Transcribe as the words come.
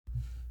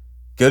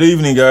Good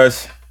evening,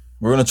 guys.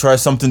 We're going to try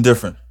something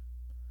different.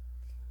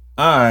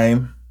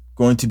 I'm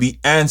going to be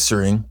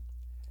answering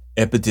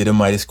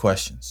epididymitis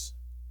questions.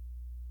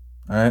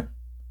 All right.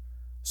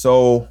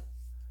 So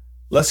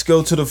let's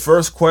go to the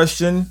first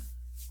question.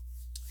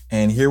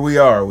 And here we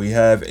are. We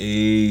have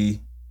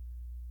a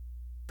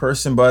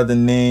person by the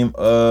name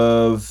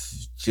of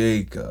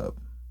Jacob.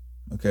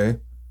 Okay.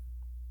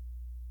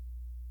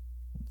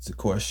 What's the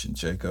question,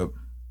 Jacob?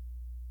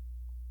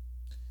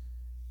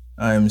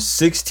 I'm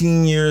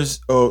 16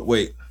 years old.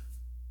 Wait.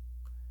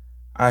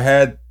 I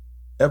had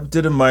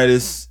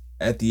epididymitis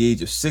at the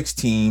age of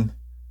 16.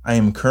 I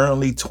am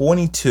currently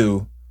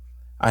 22.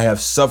 I have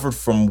suffered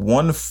from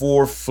 1 to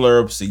 4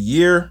 flare-ups a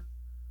year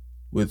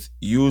with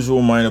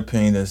usual minor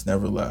pain that's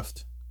never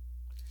left.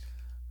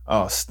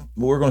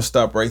 We're going to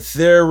stop right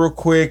there real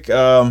quick.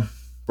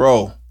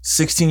 Bro,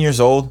 16 years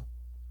old?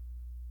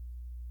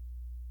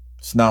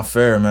 It's not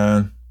fair,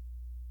 man.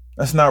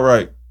 That's not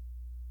right.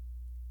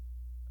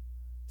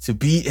 To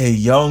be a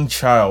young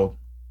child.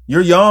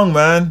 You're young,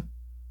 man.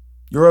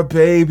 You're a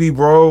baby,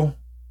 bro.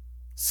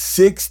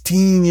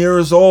 16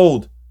 years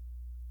old.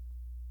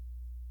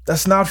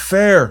 That's not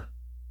fair.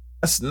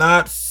 That's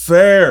not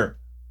fair.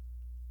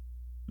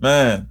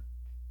 Man.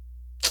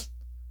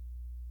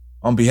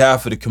 On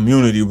behalf of the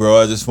community,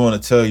 bro, I just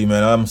want to tell you,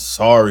 man, I'm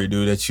sorry,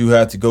 dude, that you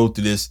had to go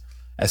through this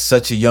at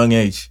such a young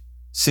age.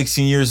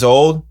 16 years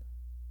old?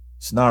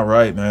 It's not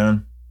right,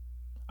 man.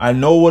 I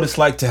know what it's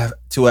like to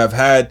have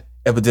had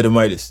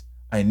epididymitis.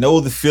 I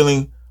know the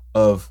feeling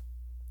of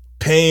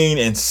pain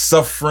and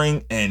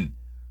suffering and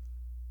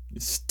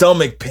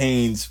stomach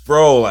pains,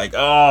 bro. Like,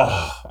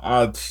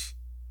 I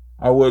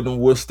wouldn't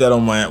wish that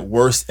on my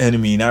worst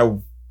enemy. And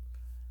I'm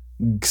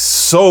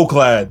so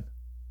glad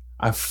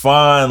I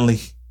finally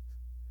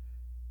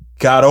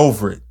got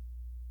over it.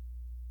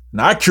 And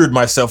I cured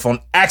myself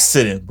on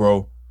accident,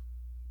 bro.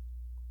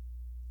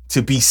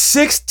 To be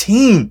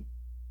 16.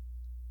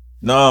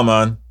 Nah,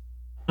 man.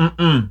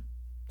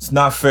 It's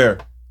not fair.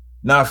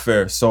 Not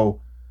fair.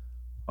 So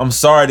I'm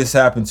sorry this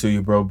happened to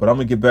you, bro, but I'm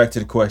going to get back to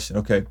the question.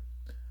 Okay.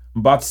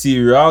 I'm about to see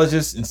a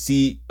urologist and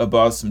see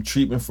about some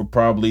treatment for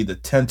probably the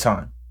 10th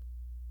time.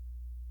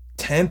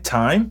 10th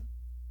time?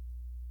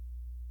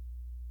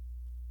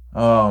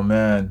 Oh,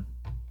 man.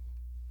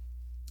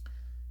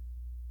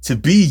 To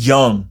be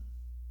young,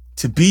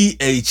 to be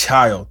a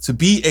child, to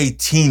be a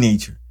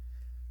teenager,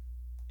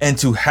 and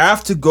to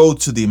have to go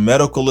to the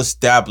medical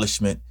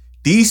establishment.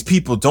 These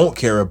people don't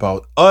care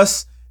about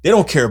us. They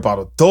don't care about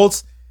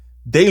adults.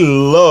 They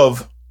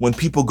love when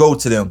people go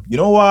to them. You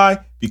know why?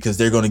 Because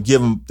they're going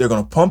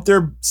to pump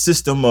their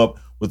system up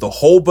with a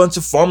whole bunch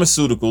of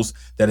pharmaceuticals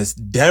that is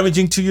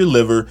damaging to your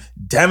liver,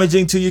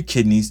 damaging to your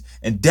kidneys,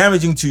 and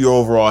damaging to your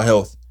overall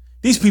health.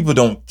 These people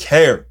don't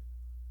care.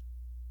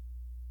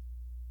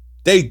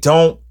 They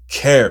don't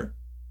care.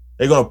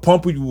 They're going to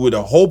pump you with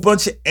a whole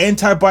bunch of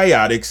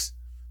antibiotics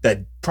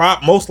that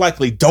most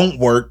likely don't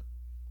work.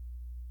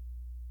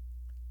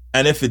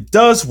 And if it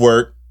does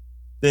work,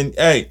 then,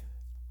 hey,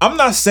 I'm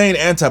not saying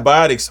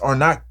antibiotics are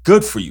not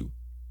good for you.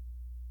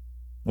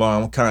 Well,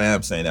 I'm kind of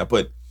am saying that,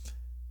 but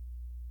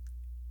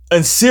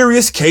in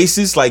serious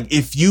cases, like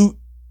if you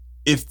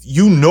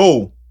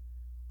know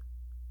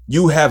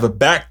you have a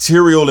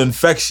bacterial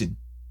infection,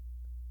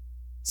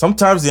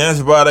 sometimes the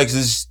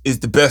antibiotics is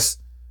the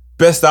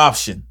best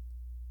option.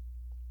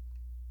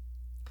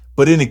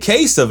 But in the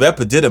case of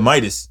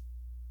epididymitis,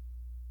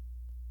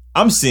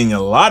 I'm seeing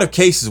a lot of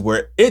cases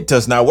where it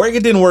does not work.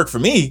 It didn't work for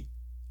me.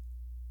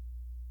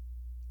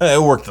 It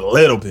worked a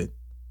little bit.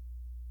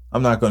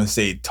 I'm not going to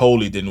say it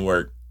totally didn't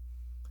work.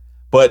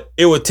 But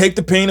it would take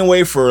the pain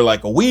away for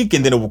like a week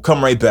and then it would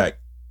come right back.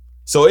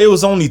 So it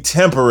was only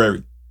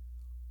temporary.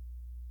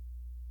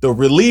 The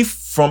relief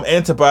from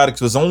antibiotics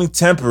was only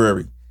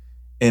temporary.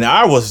 And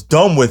I was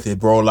done with it,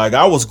 bro. Like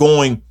I was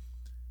going,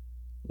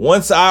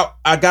 once I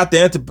got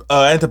the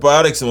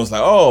antibiotics and was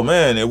like, oh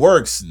man, it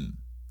works. And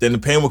then the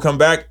pain would come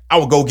back. I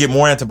would go get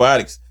more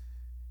antibiotics.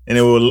 And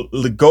it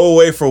would go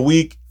away for a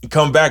week and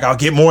come back. I'll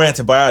get more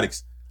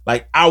antibiotics.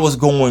 Like I was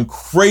going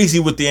crazy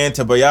with the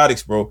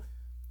antibiotics, bro.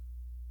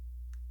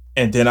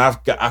 And then I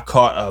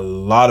caught a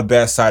lot of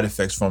bad side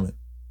effects from it.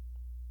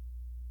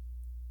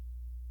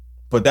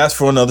 But that's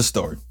for another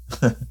story.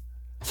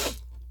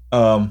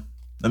 Let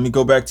me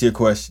go back to your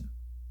question.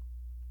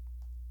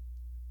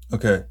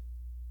 Okay.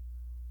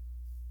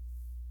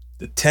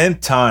 The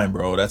 10th time,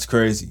 bro. That's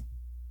crazy.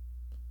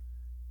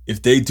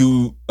 If they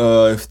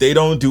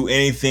don't do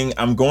anything,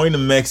 I'm going to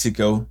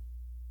Mexico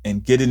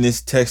and getting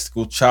this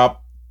testicle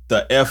chopped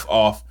the F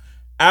off.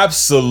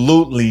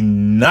 Absolutely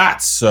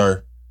not,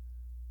 sir.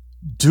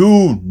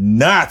 Do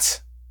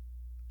not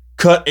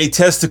cut a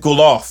testicle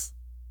off.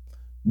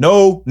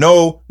 No,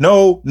 no,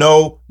 no,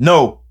 no,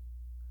 no.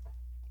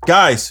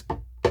 Guys,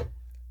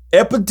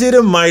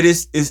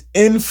 epididymitis is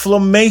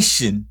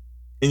inflammation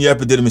in your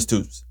epididymis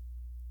tubes.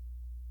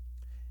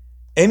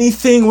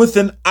 Anything with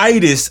an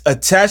itis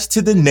attached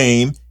to the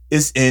name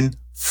is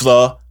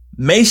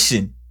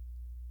inflammation.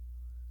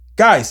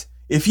 Guys,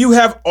 if you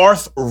have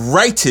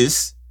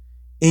arthritis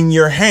in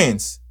your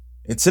hands,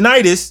 It's an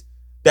itis.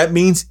 That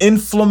means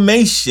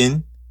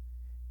inflammation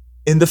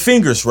in the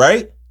fingers,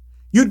 right?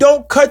 You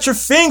don't cut your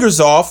fingers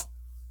off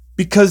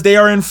because they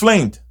are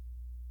inflamed.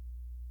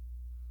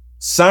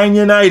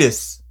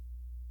 Sinusitis,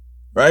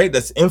 right?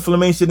 That's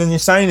inflammation in your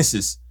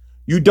sinuses.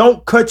 You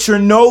don't cut your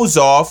nose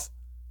off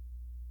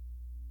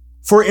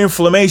for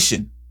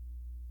inflammation.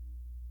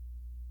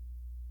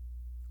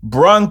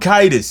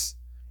 Bronchitis,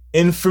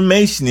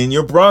 inflammation in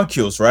your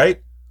bronchioles,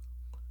 right?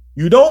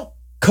 You don't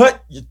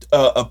cut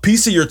a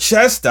piece of your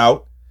chest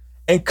out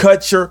and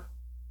cut your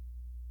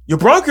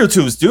bronchial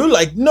tubes, dude.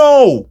 Like,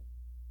 no.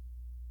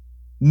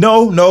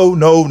 No.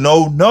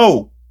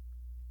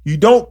 You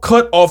don't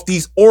cut off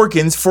these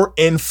organs for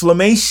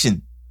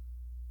inflammation.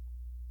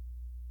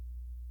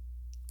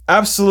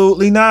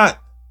 Absolutely not.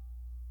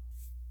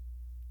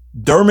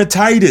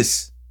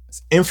 Dermatitis,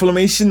 it's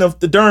inflammation of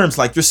the derms,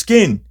 like your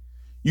skin.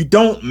 You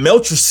don't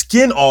melt your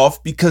skin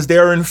off because they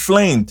are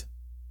inflamed.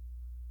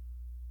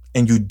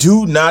 And you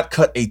do not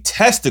cut a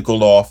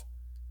testicle off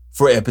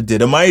for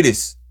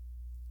epididymitis.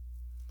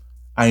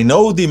 I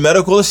know the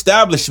medical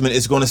establishment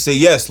is going to say,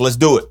 yes, let's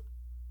do it.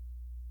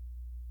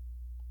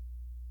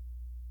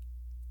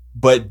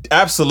 But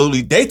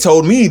absolutely, they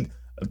told me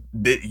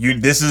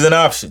this is an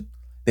option.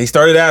 They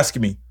started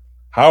asking me,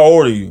 how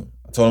old are you?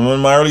 I told them I'm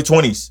in my early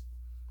 20s.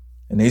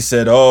 And they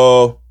said,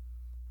 do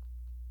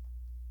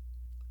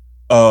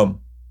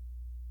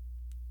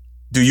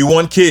you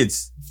want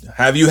kids?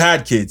 Have you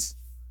had kids?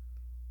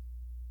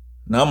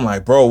 And I'm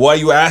like, bro, why are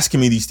you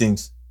asking me these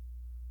things?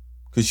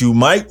 Because you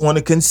might want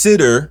to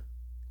consider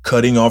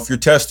cutting off your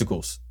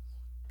testicles.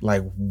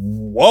 Like,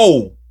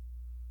 whoa.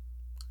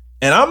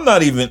 And I'm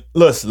not even,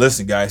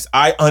 listen, guys,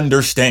 I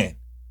understand.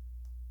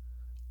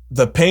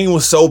 The pain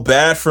was so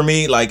bad for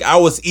me. Like, I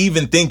was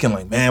even thinking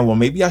like, man, well,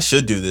 maybe I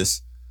should do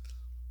this.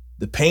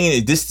 The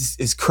pain, this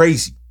is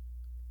crazy.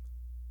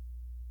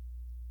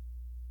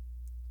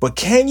 But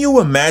can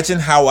you imagine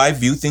how I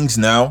view things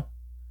now,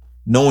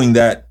 knowing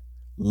that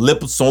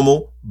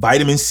liposomal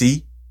vitamin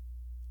C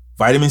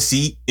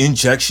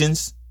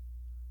injections,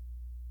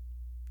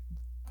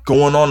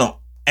 going on an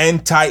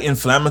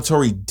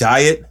anti-inflammatory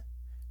diet,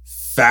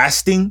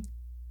 fasting,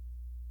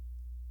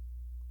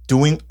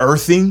 doing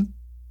earthing,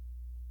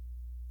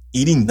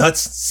 eating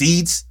nuts,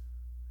 seeds,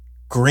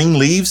 green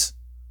leaves,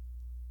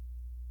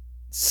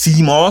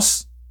 sea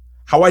moss,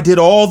 how I did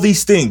all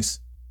these things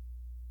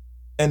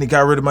and it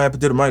got rid of my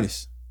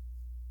epididymitis,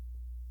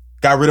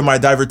 got rid of my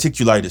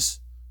diverticulitis.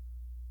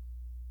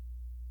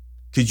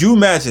 Could you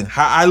imagine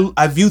how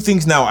I view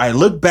things now? I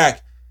look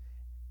back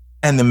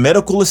and the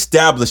medical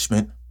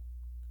establishment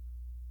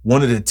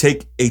wanted to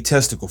take a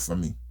testicle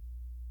from me.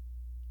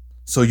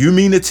 So you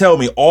mean to tell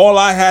me all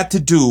I had to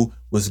do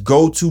was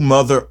go to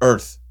Mother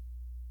Earth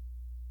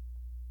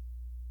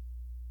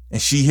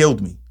and she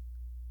healed me?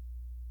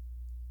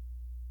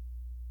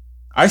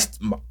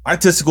 My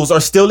testicles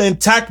are still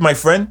intact, my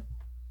friend.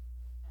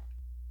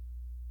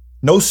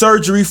 No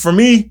surgery for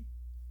me.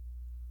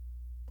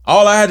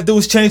 All I had to do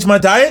was change my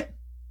diet.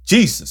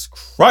 Jesus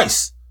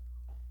Christ.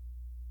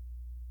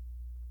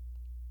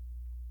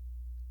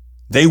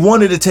 They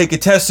wanted to take a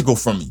testicle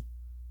from me.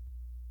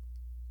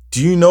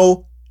 Do you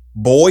know,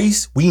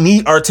 boys, we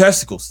need our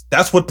testicles.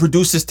 That's what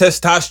produces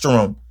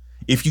testosterone.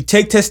 If you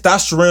take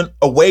testosterone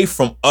away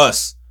from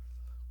us,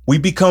 we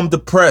become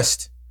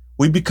depressed.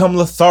 We become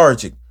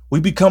lethargic. We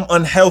become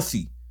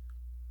unhealthy.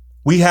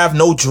 We have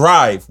no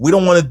drive. We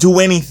don't want to do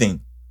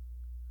anything.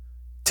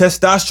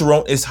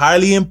 Testosterone is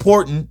highly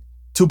important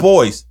to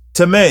boys,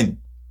 to men.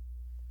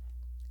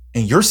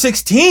 And you're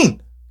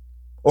 16,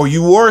 or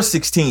you were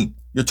 16.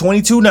 You're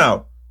 22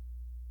 now.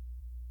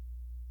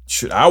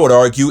 I would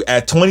argue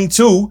at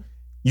 22,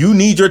 you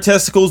need your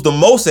testicles the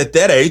most at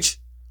that age.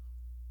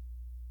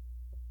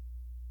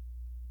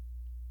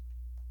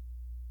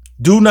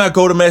 Do not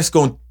go to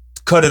Mexico and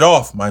cut it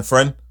off, my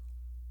friend.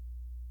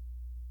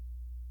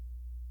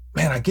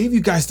 Man, I gave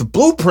you guys the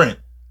blueprint.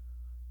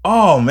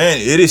 Oh, man,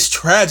 it is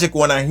tragic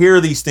when I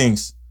hear these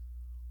things.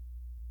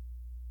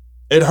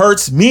 It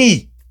hurts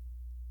me.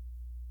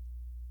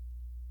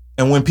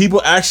 And when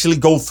people actually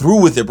go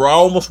through with it, bro, I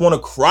almost want to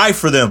cry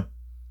for them.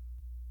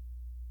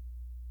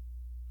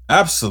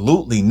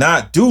 Absolutely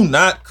not. Do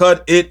not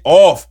cut it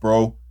off,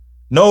 bro.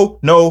 No.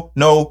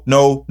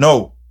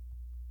 And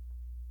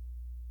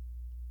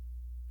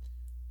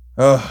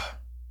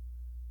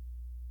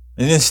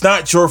it's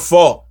not your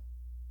fault.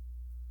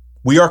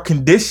 We are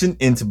conditioned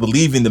into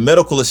believing the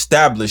medical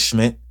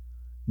establishment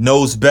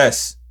knows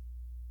best.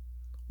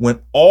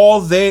 When all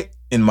they,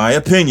 in my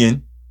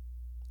opinion,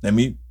 let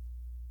me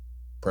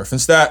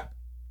preface that,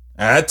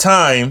 at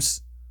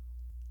times,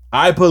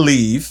 I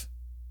believe,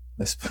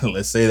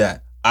 let's say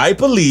that, I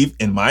believe,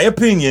 in my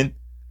opinion,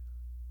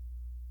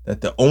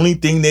 that the only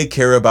thing they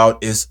care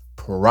about is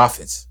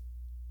profits.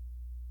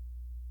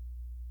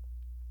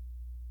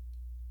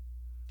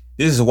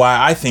 This is why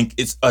I think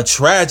it's a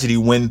tragedy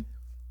when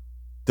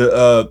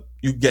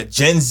you get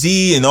Gen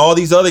Z and all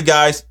these other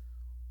guys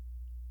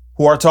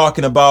who are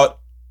talking about,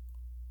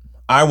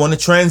 I want to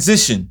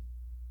transition.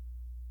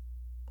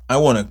 I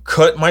want to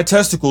cut my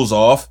testicles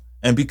off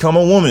and become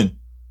a woman.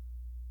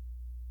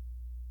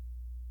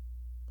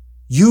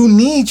 You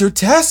need your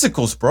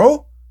testicles,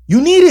 bro.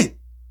 You need it.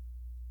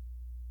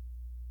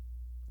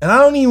 And I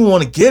don't even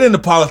want to get into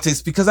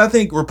politics because I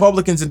think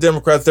Republicans and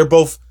Democrats,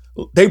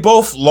 they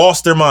both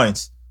lost their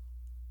minds.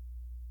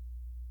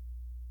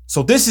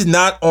 So this is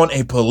not on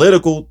a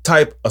political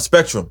type of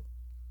spectrum.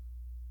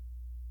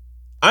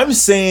 I'm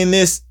saying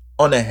this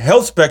on a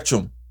health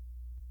spectrum.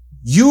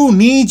 You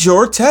need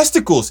your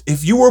testicles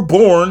if you were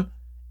born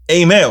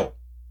a male.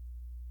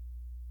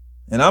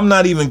 And I'm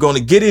not even going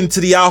to get into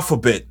the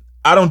alphabet.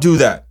 I don't do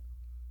that.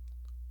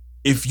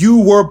 If you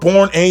were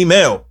born a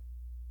male,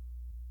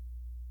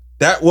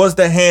 that was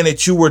the hand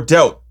that you were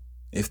dealt.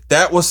 If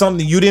that was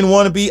something you didn't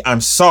want to be,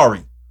 I'm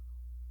sorry.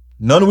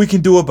 None we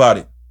can do about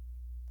it.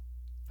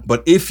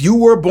 But if you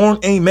were born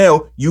a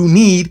male, you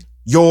need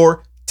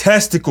your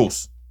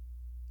testicles.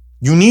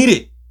 You need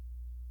it.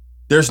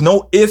 There's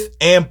no if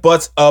and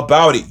buts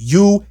about it.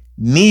 You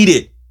need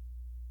it.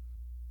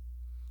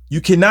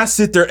 You cannot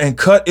sit there and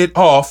cut it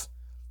off,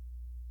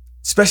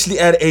 especially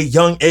at a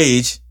young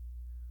age,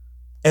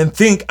 and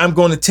think I'm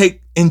going to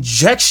take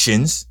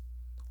injections,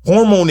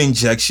 hormone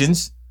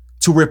injections,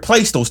 to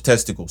replace those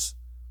testicles.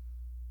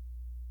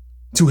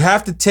 To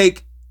have to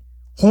take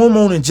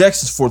hormone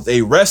injections for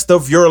the rest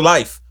of your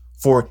life,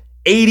 for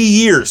 80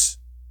 years,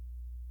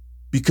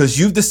 because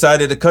you've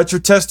decided to cut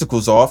your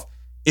testicles off,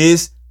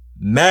 is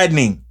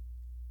maddening.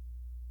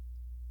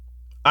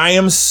 I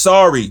am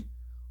sorry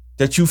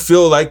that you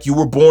feel like you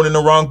were born in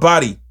the wrong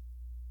body.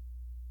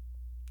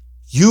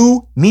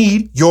 You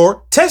need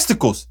your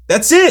testicles.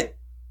 That's it.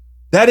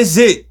 That is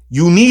it.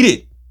 You need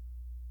it.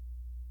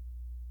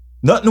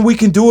 Nothing we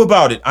can do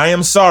about it. I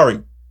am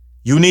sorry.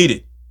 You need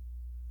it.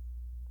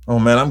 Oh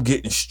man, I'm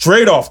getting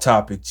straight off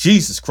topic.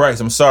 Jesus Christ.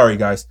 I'm sorry,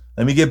 guys.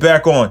 Let me get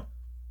back on.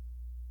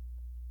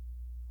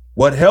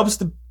 What helps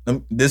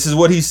this is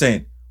what he's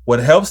saying. What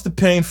helps the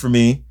pain for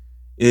me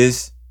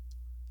is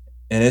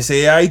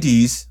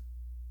NSAIDs,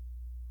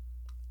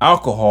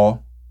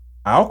 alcohol.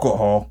 I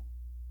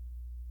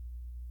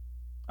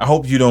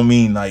hope you don't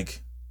mean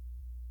like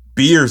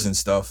beers and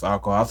stuff,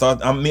 alcohol.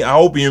 I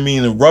hope you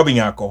mean rubbing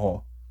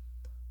alcohol.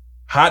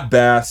 Hot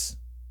baths.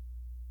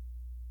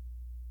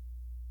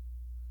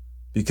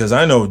 Because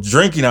I know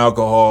drinking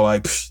alcohol,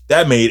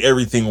 that made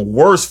everything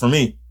worse for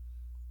me.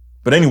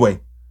 But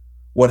anyway,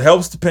 what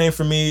helps the pain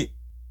for me,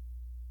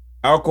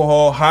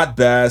 alcohol, hot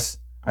baths.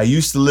 I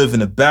used to live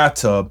in a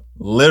bathtub,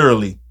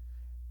 literally.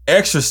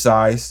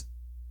 Exercise,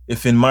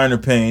 if in minor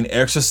pain.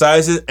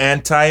 Exercise is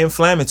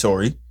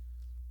anti-inflammatory.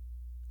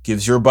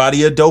 Gives your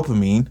body a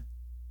dopamine.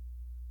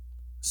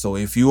 So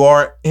if you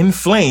are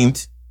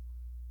inflamed,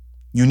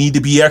 you need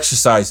to be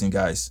exercising,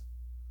 guys.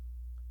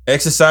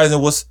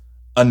 Exercising was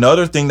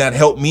another thing that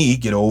helped me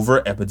get over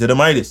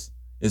epididymitis.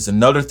 It's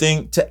another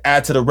thing to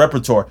add to the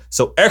repertoire.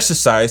 So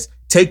exercise,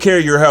 take care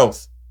of your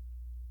health.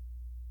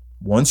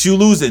 Once you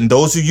lose it, and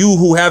those of you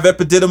who have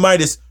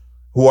epididymitis,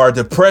 who are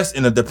depressed,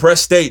 in a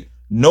depressed state,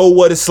 know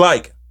what it's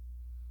like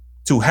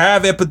to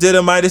have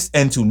epididymitis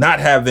and to not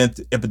have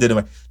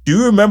epididymitis. Do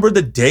you remember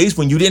the days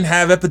when you didn't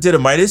have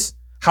epididymitis?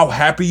 How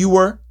happy you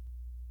were?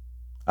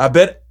 I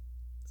bet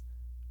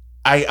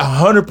I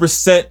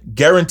 100%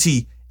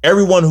 guarantee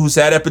everyone who's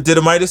had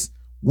epididymitis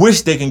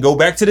wish they can go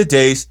back to the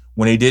days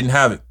when they didn't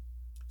have it.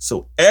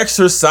 So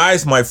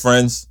exercise, my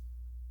friends.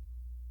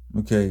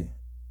 Okay.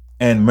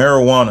 And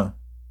marijuana.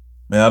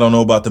 Man, I don't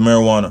know about the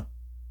marijuana.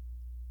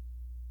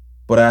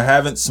 But I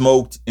haven't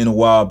smoked in a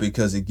while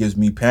because it gives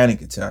me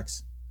panic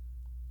attacks.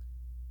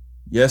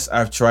 Yes,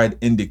 I've tried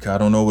indica. I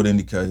don't know what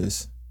indica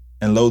is.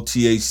 And low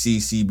THC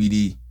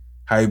CBD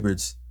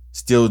hybrids.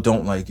 Still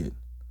don't like it.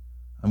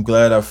 I'm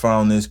glad I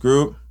found this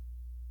group.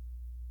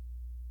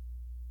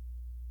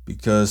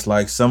 Because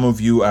like some of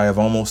you, I have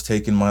almost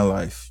taken my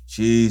life.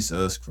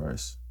 Jesus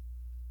Christ.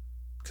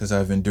 Because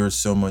I've endured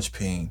so much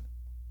pain.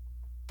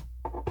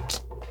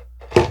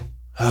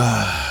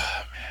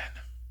 Ah, man.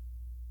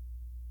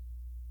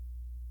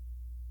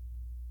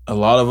 A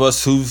lot of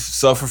us who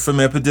suffer from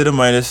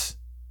epididymitis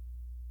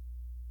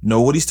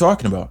know what he's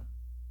talking about.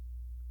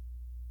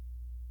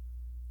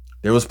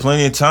 There was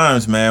plenty of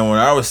times, man, when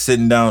I was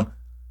sitting down,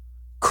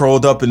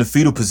 curled up in the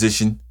fetal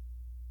position,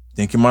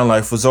 thinking my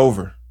life was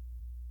over.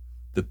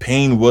 The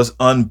pain was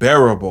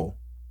unbearable.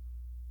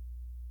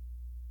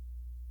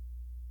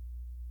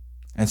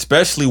 And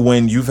especially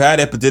when you've had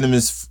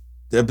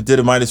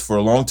epididymitis for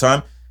a long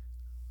time,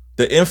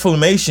 the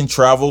inflammation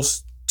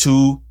travels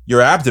to your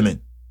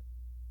abdomen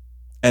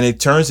and it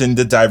turns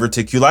into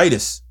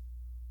diverticulitis.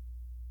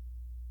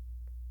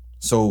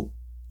 So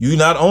you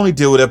not only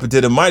deal with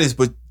epididymitis,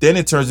 but then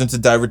it turns into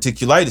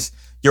diverticulitis.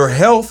 Your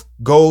health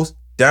goes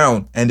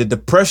down and the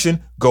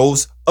depression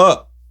goes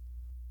up.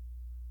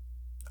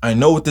 I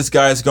know what this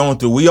guy is going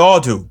through. We all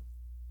do.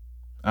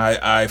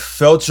 I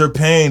felt your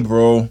pain,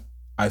 bro.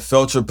 I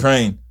felt your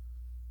pain.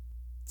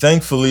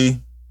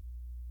 Thankfully,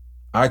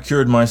 I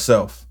cured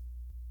myself.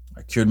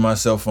 I cured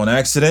myself on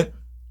accident,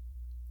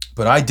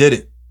 but I did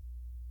it.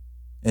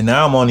 And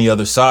now I'm on the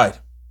other side.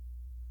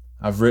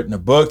 I've written a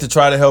book to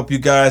try to help you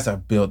guys.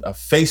 I've built a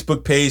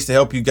Facebook page to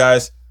help you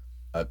guys.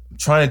 I'm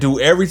trying to do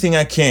everything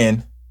I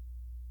can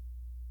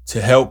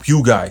to help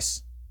you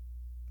guys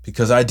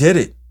because I did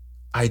it.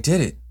 I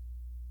did it.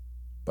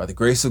 By the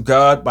grace of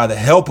God, by the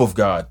help of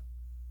God,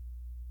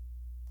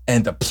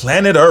 and the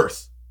planet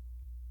Earth.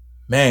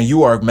 Man,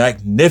 you are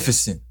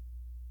magnificent.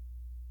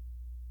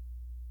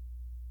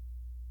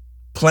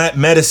 Plant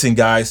medicine,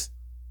 guys.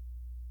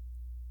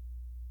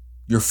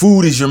 Your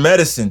food is your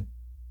medicine.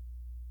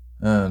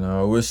 I don't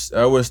know.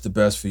 I wish the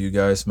best for you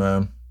guys,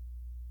 man.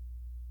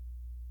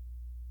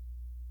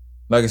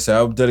 Like I said,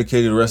 I'll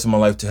dedicate the rest of my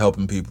life to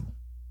helping people.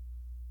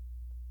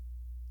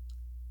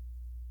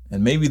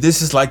 And maybe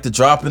this is like the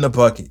drop in the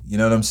bucket, you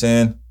know what I'm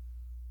saying?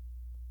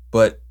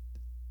 But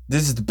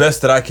this is the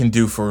best that I can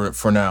do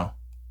for now.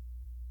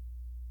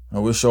 I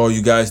wish all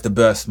you guys the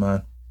best,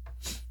 man.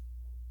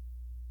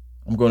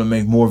 I'm going to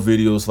make more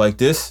videos like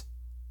this.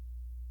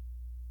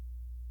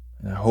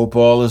 And I hope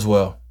all is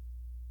well.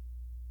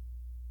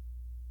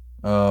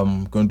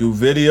 I'm going to do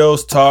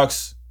videos,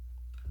 talks,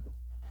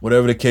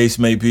 whatever the case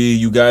may be.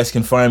 You guys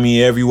can find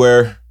me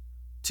everywhere.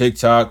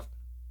 TikTok,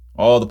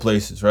 all the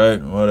places,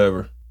 right?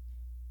 Whatever.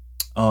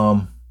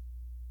 I'm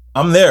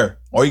there.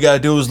 All you got to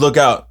do is look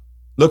out.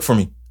 Look for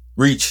me.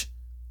 Reach.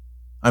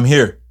 I'm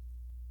here.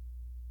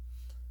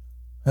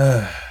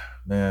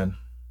 Man.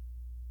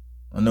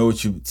 I know what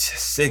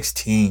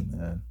 16,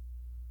 man.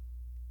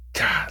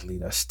 Godly,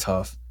 that's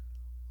tough.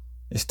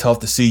 It's tough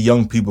to see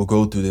young people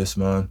go through this,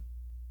 man.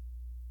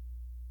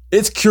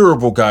 It's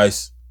curable,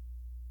 guys.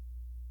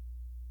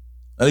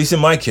 At least in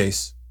my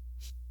case.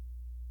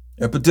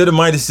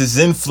 Epididymitis is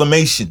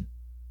inflammation.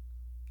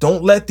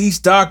 Don't let these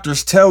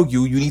doctors tell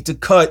you need to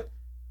cut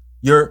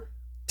your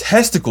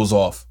testicles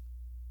off.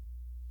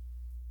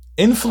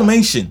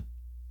 Inflammation.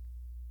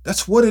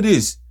 That's what it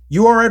is.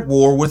 You are at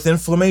war with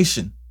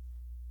inflammation.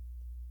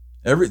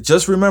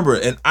 Just remember,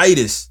 an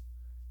itis,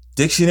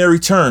 dictionary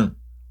term,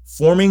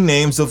 forming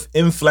names of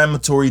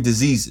inflammatory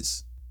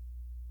diseases,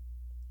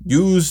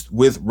 used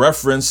with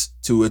reference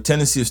to a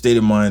tendency of state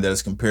of mind that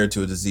is compared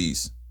to a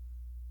disease.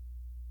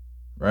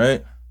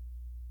 Right?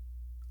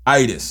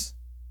 Itis,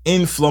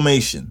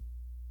 inflammation.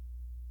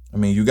 I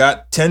mean, you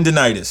got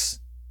tendinitis.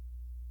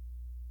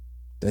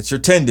 That's your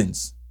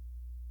tendons.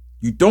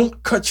 You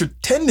don't cut your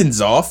tendons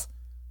off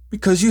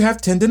because you have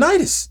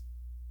tendinitis.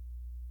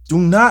 Do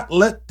not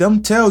let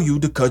them tell you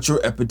to cut your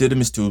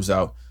epididymis tubes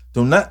out.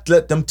 Do not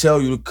let them tell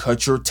you to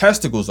cut your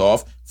testicles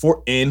off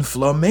for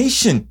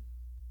inflammation.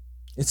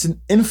 It's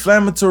an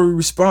inflammatory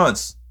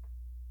response.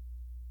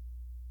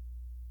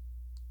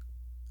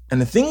 And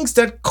the things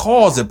that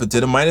cause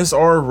epididymitis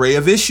are an array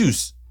of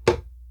issues.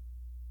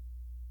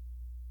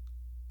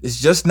 It's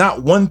just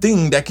not one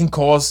thing that can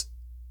cause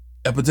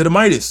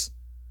epididymitis.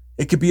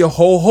 It could be a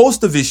whole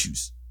host of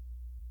issues.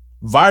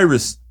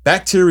 Virus,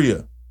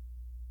 bacteria,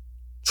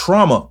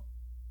 trauma,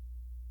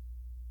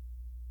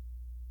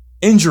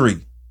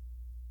 injury,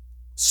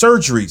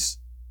 surgeries.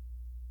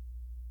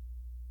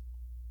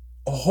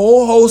 A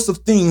whole host of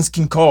things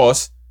can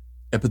cause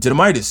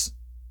epididymitis.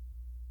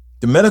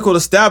 The medical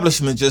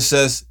establishment just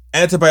says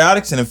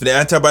antibiotics, and if the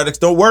antibiotics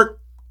don't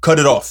work, cut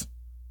it off.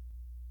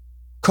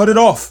 Cut it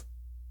off.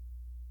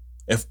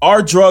 If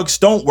our drugs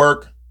don't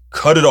work,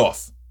 cut it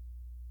off.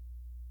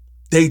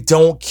 They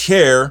don't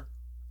care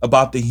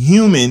about the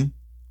human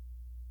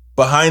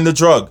behind the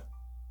drug.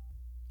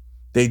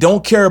 They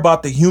don't care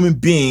about the human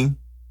being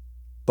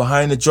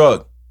behind the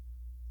drug.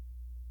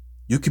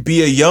 You could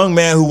be a young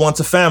man who wants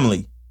a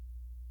family.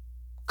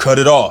 Cut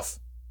it off.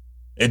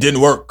 It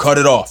didn't work. Cut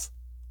it off.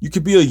 You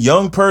could be a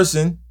young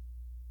person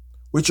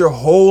with your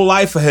whole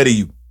life ahead of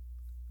you.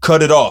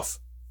 Cut it off.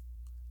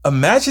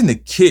 Imagine the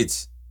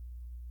kids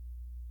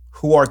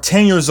who are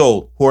 10 years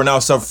old who are now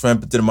suffering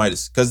from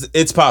epididymitis, because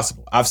it's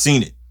possible. I've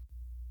seen it.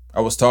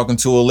 I was talking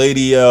to a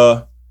lady in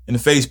the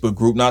Facebook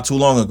group not too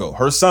long ago.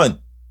 Her son,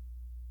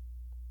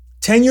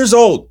 10 years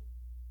old,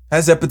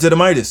 has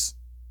epididymitis.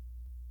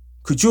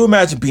 Could you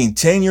imagine being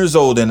 10 years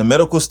old and the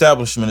medical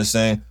establishment is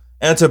saying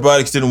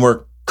antibiotics didn't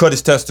work, cut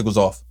his testicles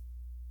off?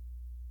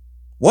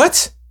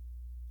 What?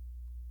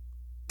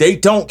 They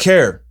don't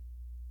care.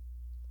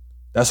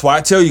 That's why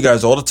I tell you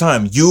guys all the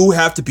time, you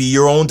have to be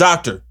your own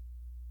doctor.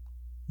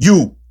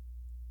 You,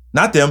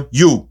 not them,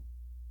 you.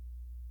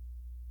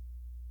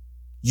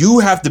 You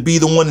have to be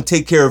the one to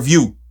take care of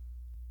you.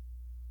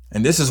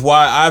 And this is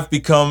why I've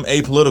become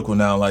apolitical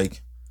now.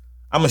 Like,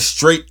 I'm a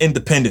straight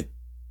independent.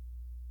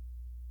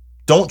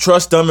 Don't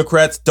trust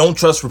Democrats. Don't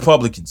trust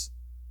Republicans.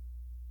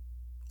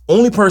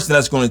 Only person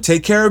that's going to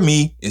take care of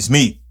me is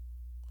me.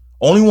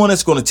 Only one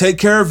that's going to take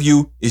care of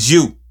you is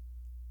you.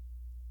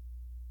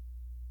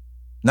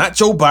 Not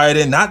Joe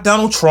Biden, not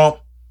Donald Trump,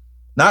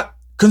 not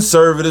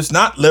conservatives,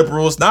 not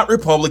liberals, not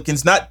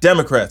Republicans, not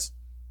Democrats.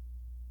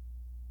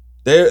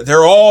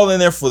 They're all in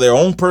there for their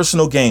own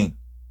personal gain.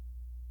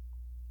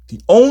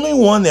 The only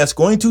one that's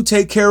going to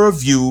take care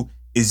of you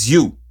is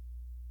you.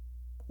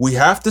 We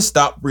have to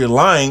stop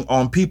relying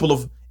on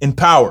people in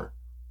power.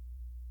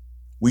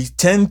 We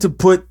tend to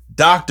put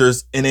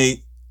doctors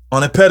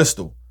on a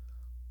pedestal.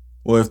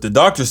 Well, if the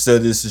doctor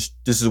said this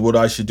is what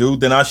I should do,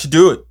 then I should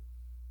do it.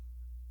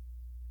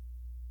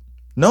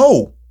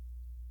 No.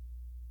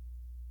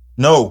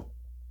 No.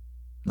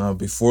 Now,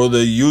 before the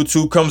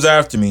YouTube comes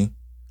after me,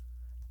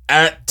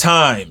 at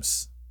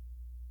times,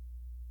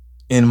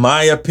 in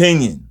my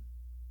opinion,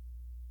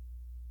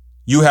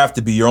 you have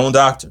to be your own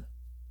doctor.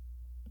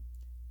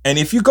 And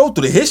if you go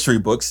through the history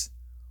books,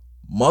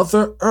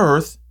 Mother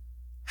Earth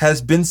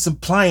has been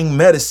supplying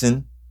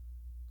medicine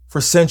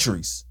for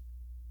centuries.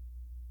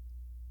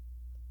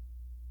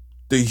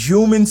 The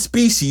human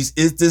species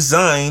is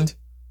designed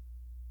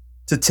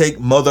to take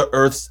Mother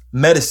Earth's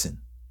medicine.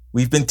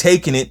 We've been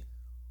taking it,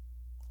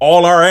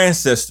 all our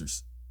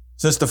ancestors,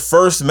 since the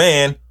first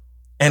man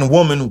and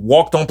woman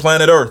walked on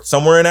planet Earth,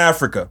 somewhere in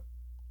Africa.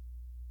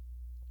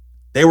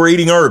 They were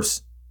eating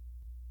herbs.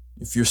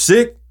 If you're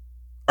sick,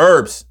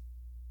 herbs.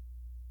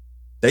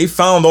 They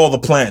found all the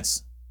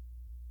plants.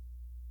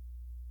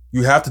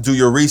 You have to do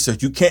your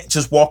research. You can't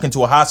just walk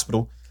into a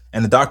hospital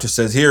and the doctor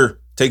says, here,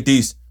 take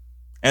these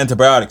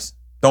antibiotics.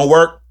 Don't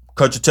work,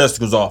 cut your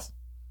testicles off.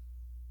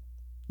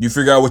 You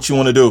figure out what you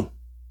want to do.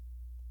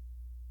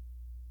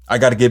 I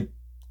got to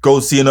go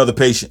see another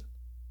patient.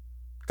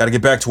 Got to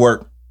get back to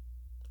work.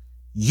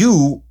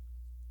 You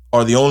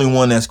are the only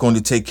one that's going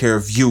to take care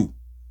of you.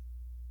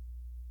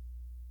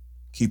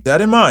 Keep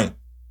that in mind.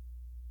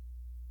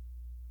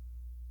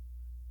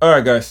 All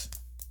right, guys.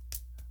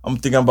 I'm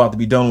about to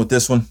be done with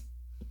this one.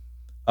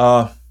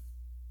 Like,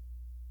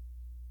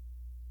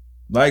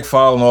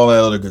 follow, and all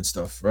that other good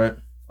stuff, right?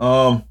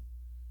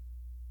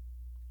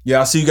 Yeah,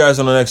 I'll see you guys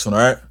on the next one, all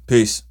right?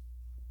 Peace.